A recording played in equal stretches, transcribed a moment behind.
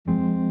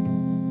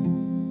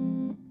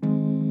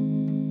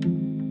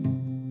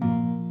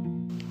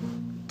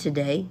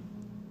Today,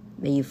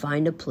 may you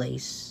find a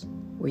place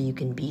where you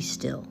can be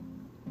still,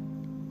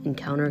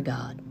 encounter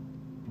God,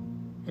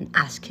 and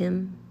ask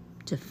Him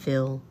to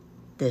fill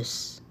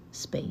this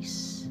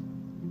space.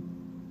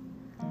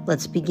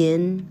 Let's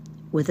begin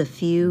with a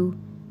few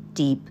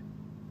deep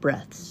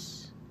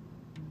breaths.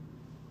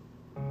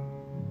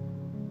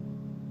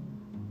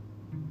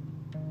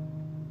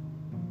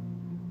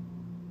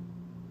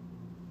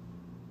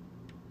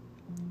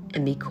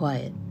 And be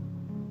quiet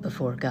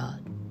before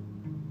God.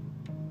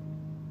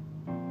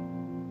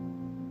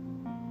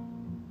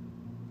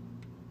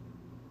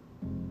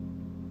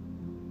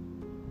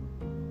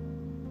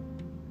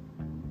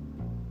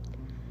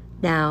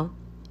 Now,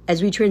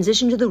 as we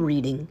transition to the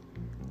reading,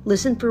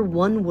 listen for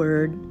one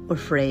word or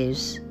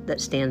phrase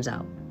that stands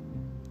out.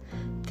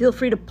 Feel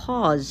free to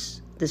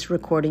pause this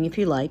recording if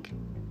you like,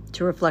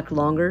 to reflect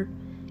longer,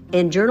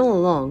 and journal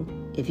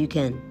along if you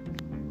can.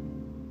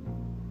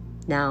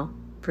 Now,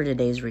 for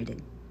today's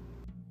reading.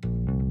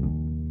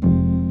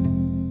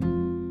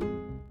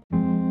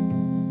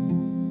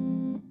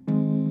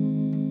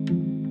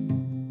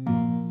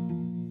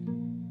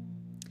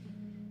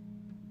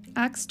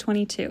 Acts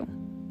 22.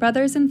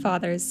 Brothers and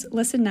fathers,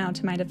 listen now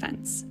to my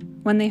defense.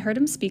 When they heard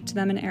him speak to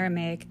them in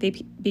Aramaic, they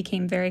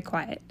became very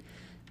quiet.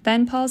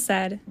 Then Paul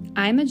said,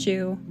 I am a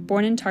Jew,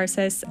 born in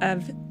Tarsus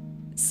of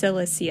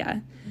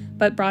Cilicia,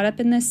 but brought up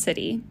in this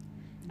city.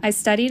 I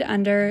studied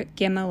under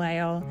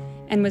Gamaliel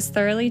and was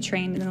thoroughly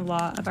trained in the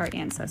law of our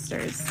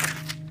ancestors.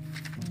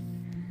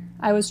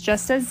 I was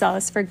just as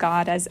zealous for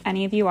God as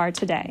any of you are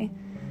today.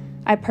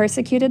 I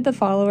persecuted the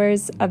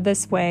followers of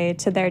this way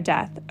to their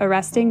death,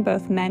 arresting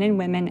both men and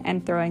women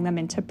and throwing them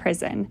into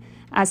prison,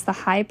 as the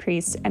high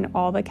priest and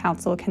all the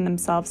council can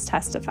themselves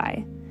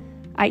testify.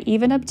 I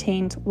even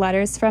obtained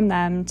letters from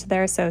them to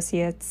their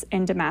associates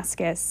in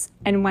Damascus,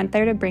 and went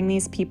there to bring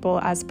these people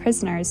as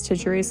prisoners to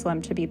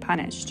Jerusalem to be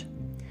punished.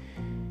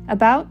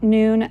 About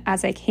noon,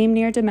 as I came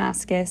near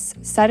Damascus,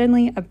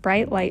 suddenly a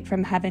bright light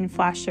from heaven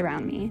flashed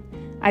around me.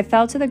 I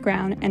fell to the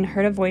ground and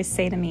heard a voice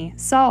say to me,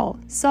 Saul,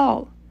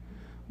 Saul,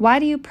 why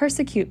do you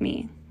persecute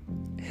me?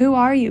 Who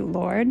are you,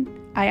 Lord?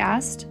 I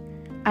asked.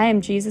 I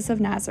am Jesus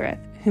of Nazareth,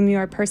 whom you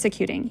are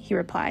persecuting, he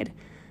replied.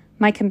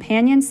 My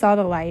companions saw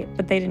the light,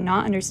 but they did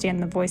not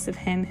understand the voice of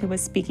him who was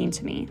speaking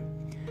to me.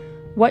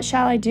 What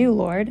shall I do,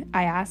 Lord?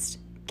 I asked.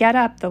 Get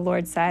up, the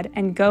Lord said,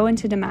 and go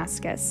into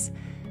Damascus.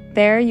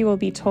 There you will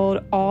be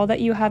told all that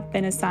you have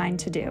been assigned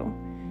to do.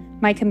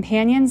 My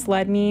companions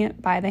led me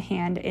by the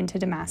hand into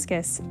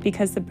Damascus,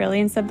 because the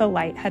brilliance of the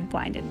light had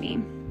blinded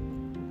me.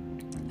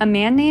 A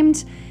man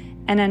named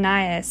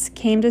Ananias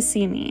came to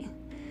see me.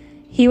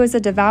 He was a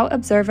devout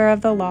observer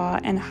of the law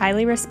and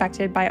highly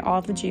respected by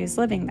all the Jews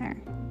living there.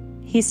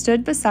 He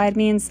stood beside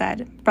me and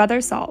said,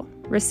 Brother Saul,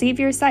 receive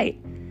your sight.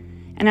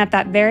 And at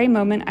that very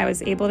moment I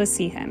was able to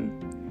see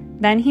him.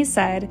 Then he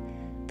said,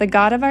 The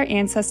God of our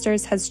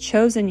ancestors has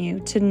chosen you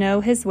to know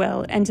his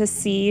will and to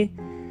see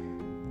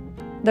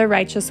the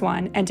righteous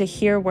one and to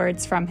hear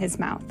words from his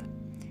mouth.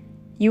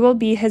 You will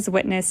be his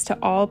witness to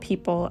all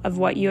people of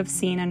what you have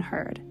seen and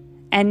heard.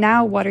 And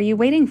now what are you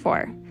waiting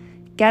for?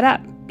 Get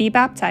up, be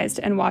baptized,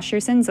 and wash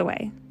your sins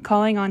away,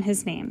 calling on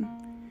his name.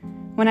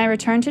 When I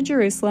returned to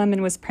Jerusalem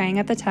and was praying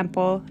at the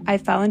temple, I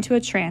fell into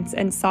a trance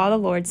and saw the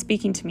Lord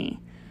speaking to me.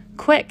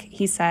 Quick,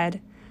 he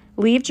said,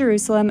 leave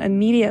Jerusalem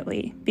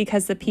immediately,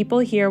 because the people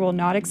here will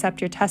not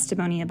accept your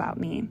testimony about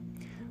me.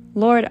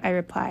 Lord, I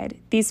replied,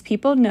 these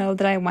people know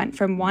that I went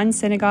from one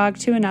synagogue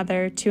to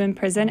another to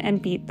imprison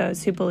and beat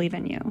those who believe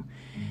in you.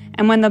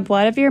 And when the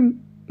blood of your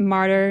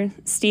martyr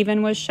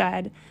Stephen was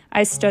shed,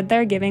 I stood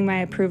there giving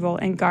my approval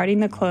and guarding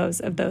the clothes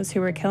of those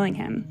who were killing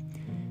him.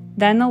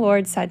 Then the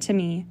Lord said to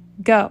me,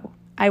 Go,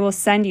 I will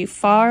send you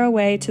far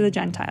away to the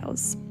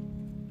Gentiles.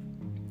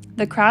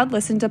 The crowd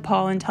listened to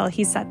Paul until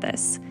he said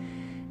this.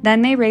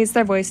 Then they raised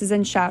their voices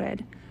and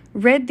shouted,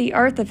 Rid the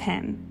earth of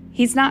him!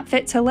 He's not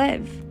fit to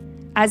live!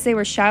 As they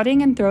were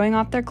shouting and throwing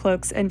off their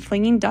cloaks and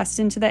flinging dust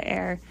into the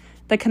air,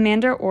 the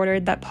commander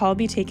ordered that Paul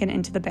be taken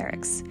into the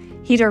barracks.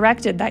 He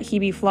directed that he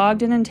be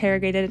flogged and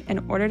interrogated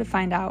in order to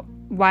find out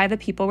why the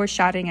people were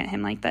shouting at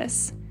him like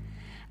this.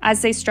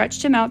 As they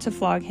stretched him out to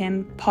flog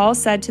him, Paul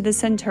said to the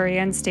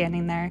centurion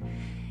standing there,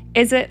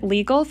 Is it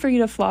legal for you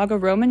to flog a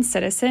Roman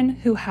citizen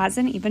who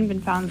hasn't even been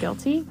found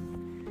guilty?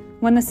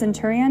 When the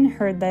centurion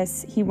heard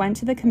this, he went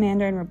to the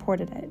commander and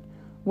reported it.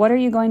 What are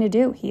you going to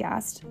do? He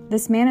asked.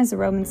 This man is a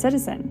Roman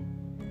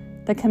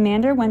citizen. The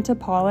commander went to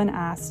Paul and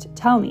asked,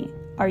 Tell me,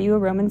 are you a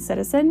Roman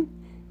citizen?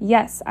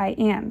 Yes, I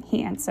am,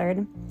 he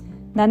answered.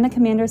 Then the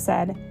commander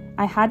said,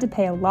 I had to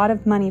pay a lot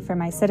of money for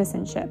my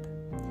citizenship.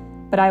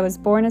 But I was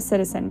born a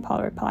citizen,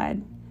 Paul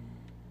replied.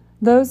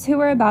 Those who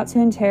were about to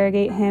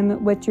interrogate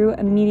him withdrew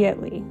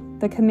immediately.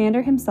 The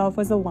commander himself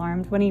was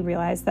alarmed when he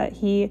realized that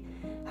he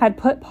had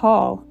put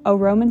Paul, a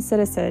Roman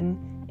citizen,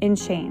 in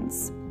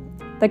chains.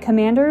 The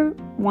commander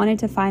wanted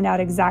to find out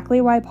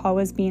exactly why Paul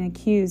was being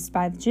accused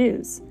by the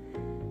Jews.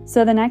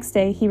 So the next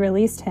day he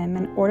released him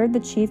and ordered the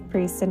chief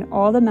priests and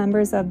all the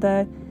members of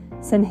the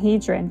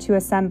Sanhedrin to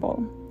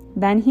assemble.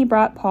 Then he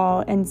brought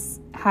Paul and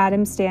had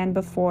him stand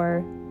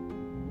before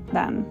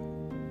them.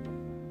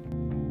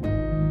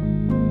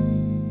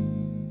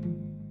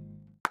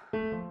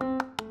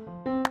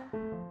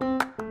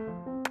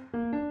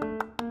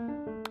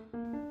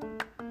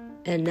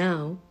 And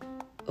now,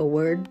 a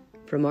word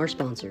from our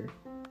sponsor.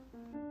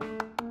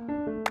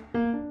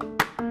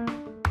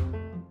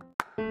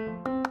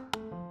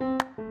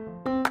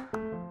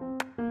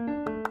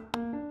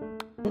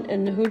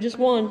 And who just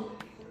won?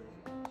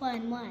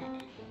 Won what?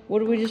 What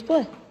did we just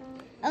play?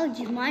 Oh,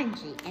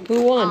 Jumanji. And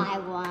Who won? I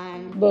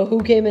won. But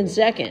who came in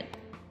second?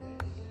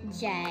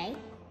 Jay.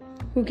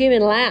 Who came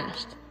in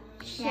last?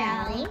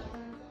 Shelly.